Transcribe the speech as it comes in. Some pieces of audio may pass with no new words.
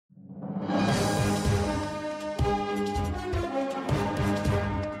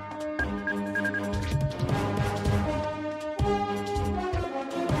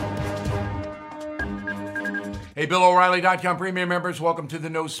Hey, BillO'Reilly.com premium members, welcome to the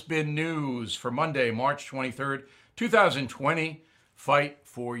No Spin News for Monday, March 23rd, 2020. Fight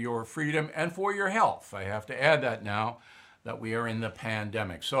for your freedom and for your health. I have to add that now that we are in the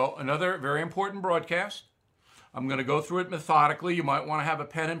pandemic. So another very important broadcast. I'm going to go through it methodically. You might want to have a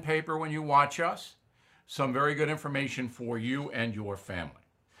pen and paper when you watch us. Some very good information for you and your family.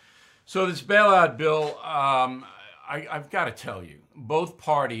 So this bailout bill, I've got to tell you, both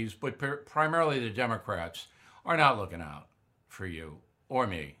parties, but primarily the Democrats, are not looking out for you or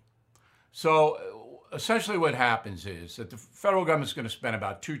me. So essentially what happens is that the federal government's going to spend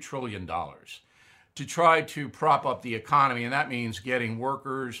about $2 trillion to try to prop up the economy, and that means getting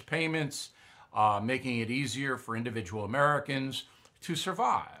workers payments, making it easier for individual Americans to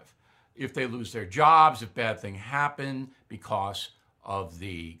survive if they lose their jobs, if bad things happen because of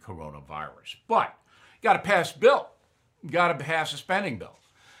the coronavirus. But you got to pass a bill. You got to pass a spending bill.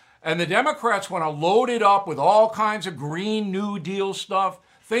 And the Democrats want to load it up with all kinds of Green New Deal stuff,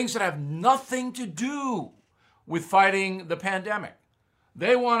 things that have nothing to do with fighting the pandemic.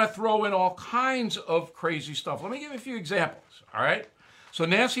 They want to throw in all kinds of crazy stuff. Let me give you a few examples, all right? So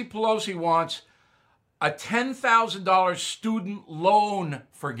Nancy Pelosi wants a $10,000 student loan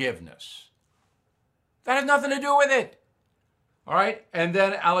forgiveness. That has nothing to do with it, all right? And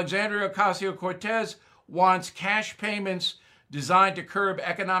then Alexandria Ocasio-Cortez wants cash payments designed to curb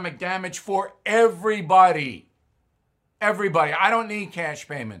economic damage for everybody. Everybody. I don't need cash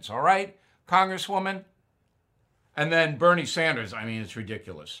payments, all right, Congresswoman? And then Bernie Sanders, I mean, it's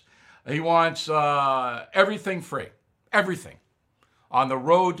ridiculous. He wants everything free, everything, on the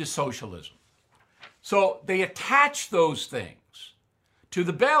road to socialism. So they attach those things to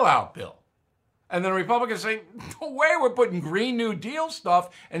the bailout bill. And then Republicans say, no way, we're putting Green New Deal stuff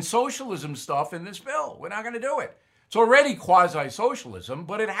and socialism stuff in this bill. We're not going to do it. It's already quasi-socialism,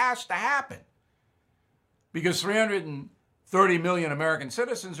 but it has to happen because 330 million American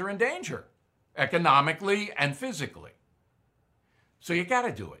citizens are in danger economically and physically. So you got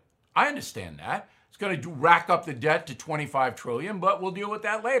to do it. I understand that. It's going to rack up the debt to $25 trillion, but we'll deal with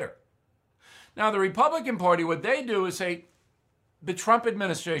that later. Now, the Republican Party, what they do is say the Trump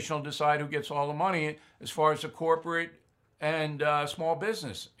administration will decide who gets all the money as far as the corporate and small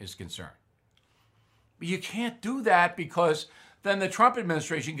business is concerned. But you can't do that because then the Trump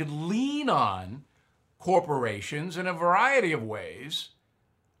administration could lean on corporations in a variety of ways,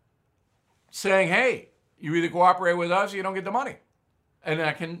 saying, hey, you either cooperate with us or you don't get the money. And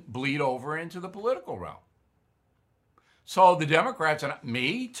that can bleed over into the political realm. So the Democrats, and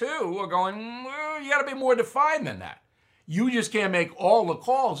me too, are going, well, you got to be more defined than that. You just can't make all the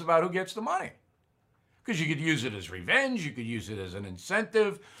calls about who gets the money. Because you could use it as revenge, you could use it as an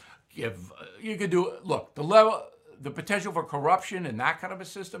incentive. You could do, look, the potential for corruption in that kind of a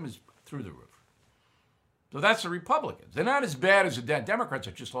system is through the roof. So that's the Republicans. They're not as bad as the Democrats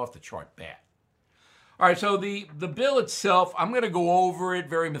are just off the chart bad. All right, so the bill itself, I'm going to go over it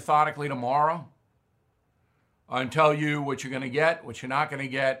very methodically tomorrow and tell you what you're going to get, what you're not going to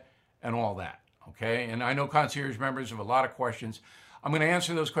get, and all that, okay? And I know concierge members have a lot of questions. I'm going to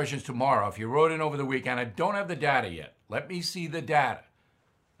answer those questions tomorrow. If you wrote in over the weekend, I don't have the data yet. Let me see the data.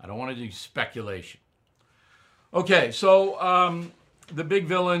 I don't want to do speculation. Okay, so the big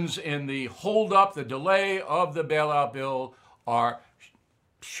villains in the holdup, the delay of the bailout bill are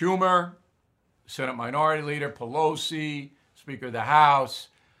Schumer, Senate Minority Leader, Pelosi, Speaker of the House,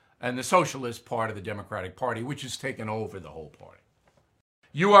 and the socialist part of the Democratic Party, which has taken over the whole party.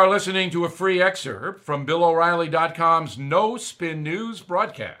 You are listening to a free excerpt from BillO'Reilly.com's No Spin News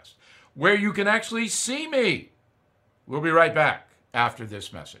broadcast, where you can actually see me. We'll be right back after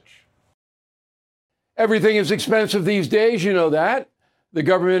this message. Everything is expensive these days, you know that. The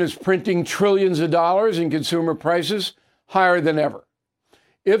government is printing trillions of dollars and consumer prices higher than ever.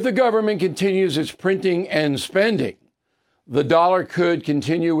 If the government continues its printing and spending, the dollar could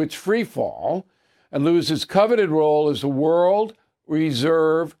continue its free fall and lose its coveted role as the world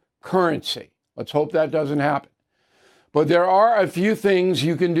reserve currency. Let's hope that doesn't happen. But there are a few things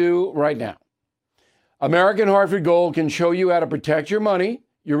you can do right now. American Hartford Gold can show you how to protect your money,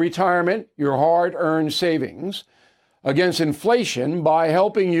 your retirement, your hard-earned savings against inflation by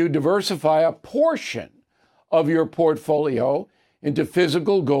helping you diversify a portion of your portfolio into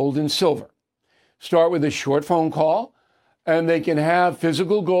physical gold and silver. Start with a short phone call, and they can have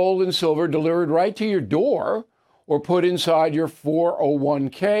physical gold and silver delivered right to your door or put inside your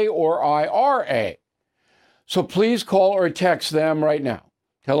 401k or IRA. So please call or text them right now.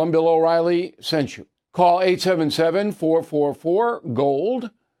 Tell them Bill O'Reilly sent you. Call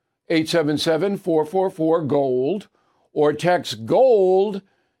 877-444-GOLD, 877-444-GOLD, or text GOLD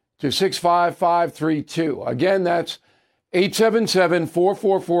to 65532. Again, that's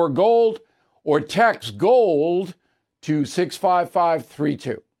 877-444-GOLD or text GOLD to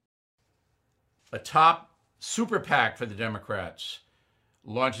 65532. A top super PAC for the Democrats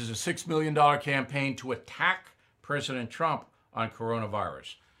launches a $6 million campaign to attack President Trump on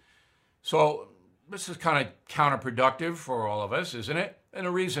coronavirus. So this is kind of counterproductive for all of us, isn't it? And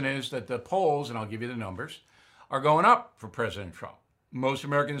the reason is that the polls, and I'll give you the numbers, are going up for President Trump. Most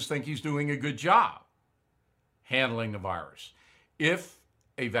Americans think he's doing a good job handling the virus. If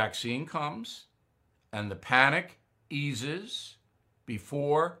a vaccine comes and the panic eases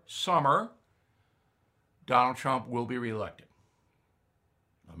before summer, Donald Trump will be reelected.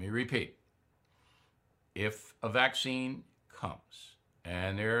 Let me repeat. If a vaccine comes,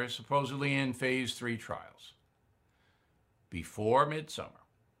 and they're supposedly in phase 3 trials, before midsummer,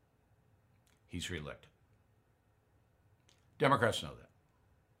 he's reelected. Democrats know that.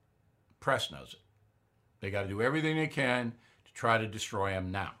 Press knows it. They got to do everything they can to try to destroy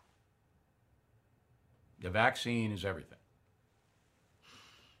him now. The vaccine is everything.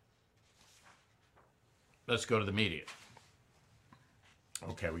 Let's go to the media.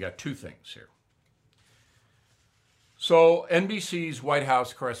 Okay, we got two things here. So NBC's White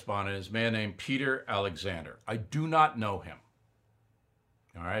House correspondent is a man named Peter Alexander. I do not know him.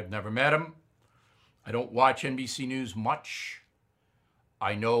 All right, I've never met him. I don't watch NBC News much.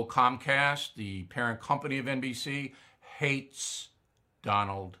 I know Comcast, the parent company of NBC, hates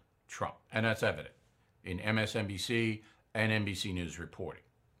Donald Trump, and that's evident in MSNBC and NBC News reporting.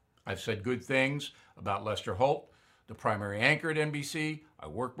 I've said good things about Lester Holt, the primary anchor at NBC. I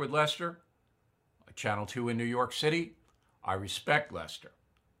work with Lester, Channel 2 in New York City. I respect Lester,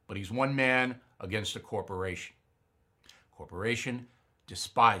 but he's one man against a corporation. Corporation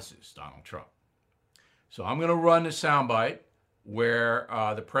despises Donald Trump. So I'm going to run a soundbite where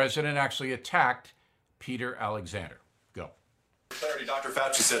the president actually attacked Peter Alexander. Go. Clarity, Dr.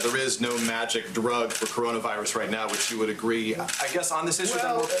 Fauci said there is no magic drug for coronavirus right now, which you would agree. I guess on this issue,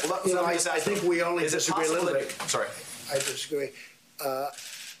 I think we only disagree a little bit. Sorry. I disagree.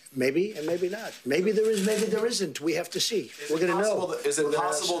 Maybe and maybe not. Maybe there is, maybe there isn't. We have to see. We're going to know. Is it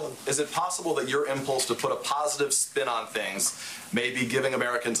possible that your impulse to put a positive spin on things may be giving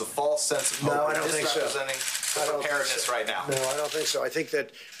Americans a false sense of hope? No, I don't think so. Misrepresenting preparedness right now. No, I don't think so. I think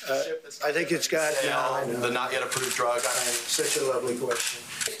that I think it's got the not yet approved drug. Such a lovely question.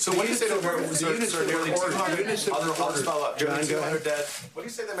 So what do you say to Americans? What do you say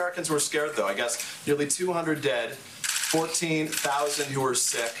to Americans who are scared, though? I guess nearly 200 dead. 14,000 who are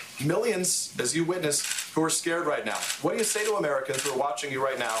sick, millions, as you witnessed, who are scared right now. What do you say to Americans who are watching you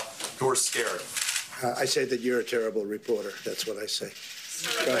right now who are scared? I say that you're a terrible reporter. That's what I say.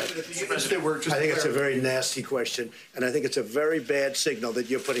 Go ahead. I think it's a very nasty question, and I think it's a very bad signal that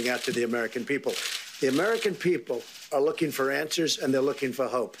you're putting out to the American people. The American people are looking for answers, and they're looking for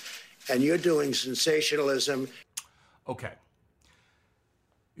hope. And you're doing sensationalism. Okay.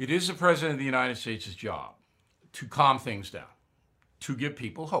 It is the President of the United States' job to calm things down, to give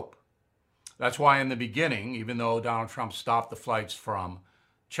people hope. That's why in the beginning, even though Donald Trump stopped the flights from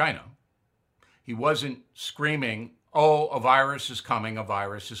China, he wasn't screaming, oh, a virus is coming,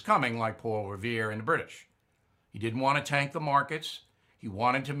 like Paul Revere and the British. He didn't want to tank the markets. He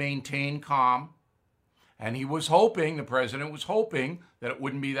wanted to maintain calm. And he was hoping, the president was hoping, that it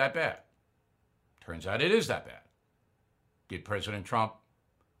wouldn't be that bad. Turns out it is that bad. Did President Trump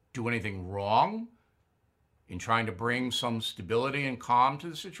do anything wrong in trying to bring some stability and calm to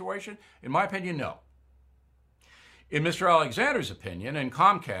the situation? In my opinion, no. In Mr. Alexander's opinion, and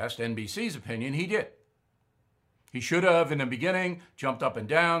Comcast, NBC's opinion, he did. He should have, in the beginning, jumped up and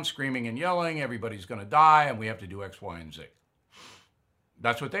down, screaming and yelling, everybody's going to die, and we have to do X, Y, and Z.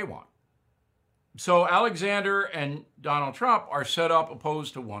 That's what they want. So Alexander and Donald Trump are set up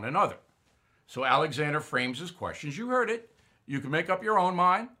opposed to one another. So Alexander frames his questions. You heard it. You can make up your own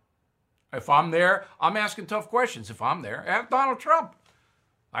mind. If I'm there, I'm asking tough questions. If I'm there, ask Donald Trump.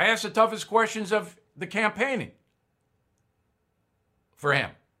 I asked the toughest questions of the campaigning for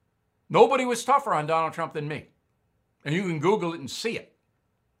him. Nobody was tougher on Donald Trump than me. And you can Google it and see it.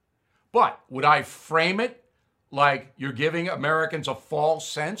 But would I frame it like you're giving Americans a false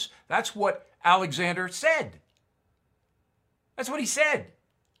sense? That's what Alexander said. That's what he said.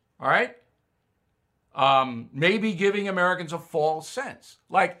 All right? Maybe giving Americans a false sense.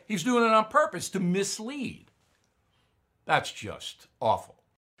 Like he's doing it on purpose to mislead. That's just awful.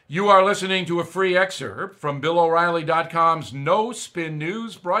 You are listening to a free excerpt from BillO'Reilly.com's No Spin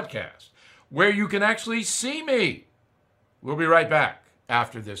News broadcast, where you can actually see me. We'll be right back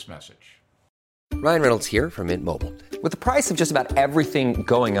after this message. Ryan Reynolds here from Mint Mobile. With the price of just about everything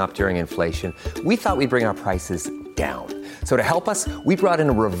going up during inflation, we thought we'd bring our prices down. So to help us, we brought in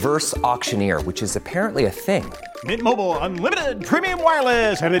a reverse auctioneer, which is apparently a thing. Mint Mobile Unlimited Premium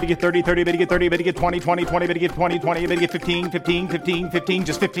Wireless. How to get 30, 30, bit to get 30, bit to get 20, 20, 20, bit to get 20, 20, bit to get 15, 15, 15, 15,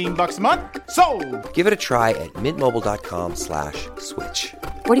 just $15 a month? Sold! Give it a try at mintmobile.com/switch.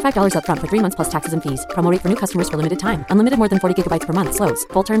 $45 up front for 3 months plus taxes and fees. Promo rate for new customers for limited time. Unlimited more than 40 gigabytes per month. Slows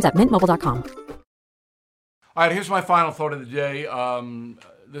full terms at mintmobile.com. All right, here's my final thought of the day.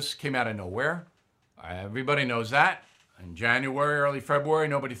 This came out of nowhere. Everybody knows that. In January, early February,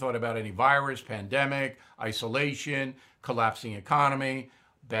 nobody thought about any virus, pandemic, isolation, collapsing economy,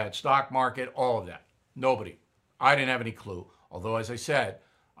 bad stock market, all of that. Nobody. I didn't have any clue. Although, as I said,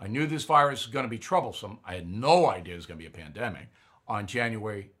 I knew this virus was going to be troublesome. I had no idea it was going to be a pandemic on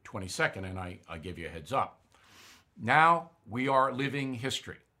January 22nd, and I gave you a heads up. Now we are living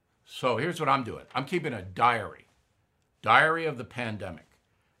history. So here's what I'm doing. I'm keeping a diary of the pandemic.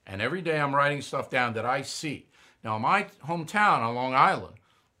 And every day I'm writing stuff down that I see. Now, in my hometown on Long Island,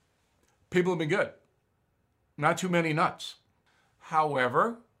 people have been good. Not too many nuts.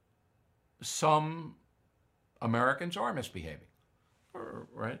 However, some Americans are misbehaving.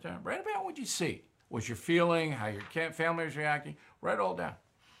 Write it down. Write about what you see, what you're feeling, how your family is reacting. Write it all down.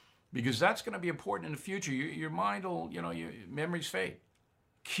 Because that's going to be important in the future. Your mind will, your memories fade.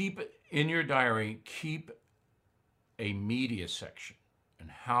 Keep in your diary, keep a media section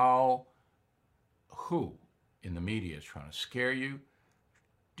and who in the media is trying to scare you,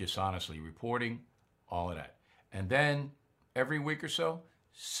 dishonestly reporting, all of that. And then every week or so,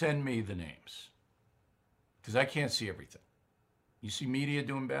 send me the names. Because I can't see everything. You see media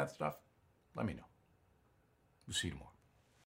doing bad stuff? Let me know. We'll see you tomorrow.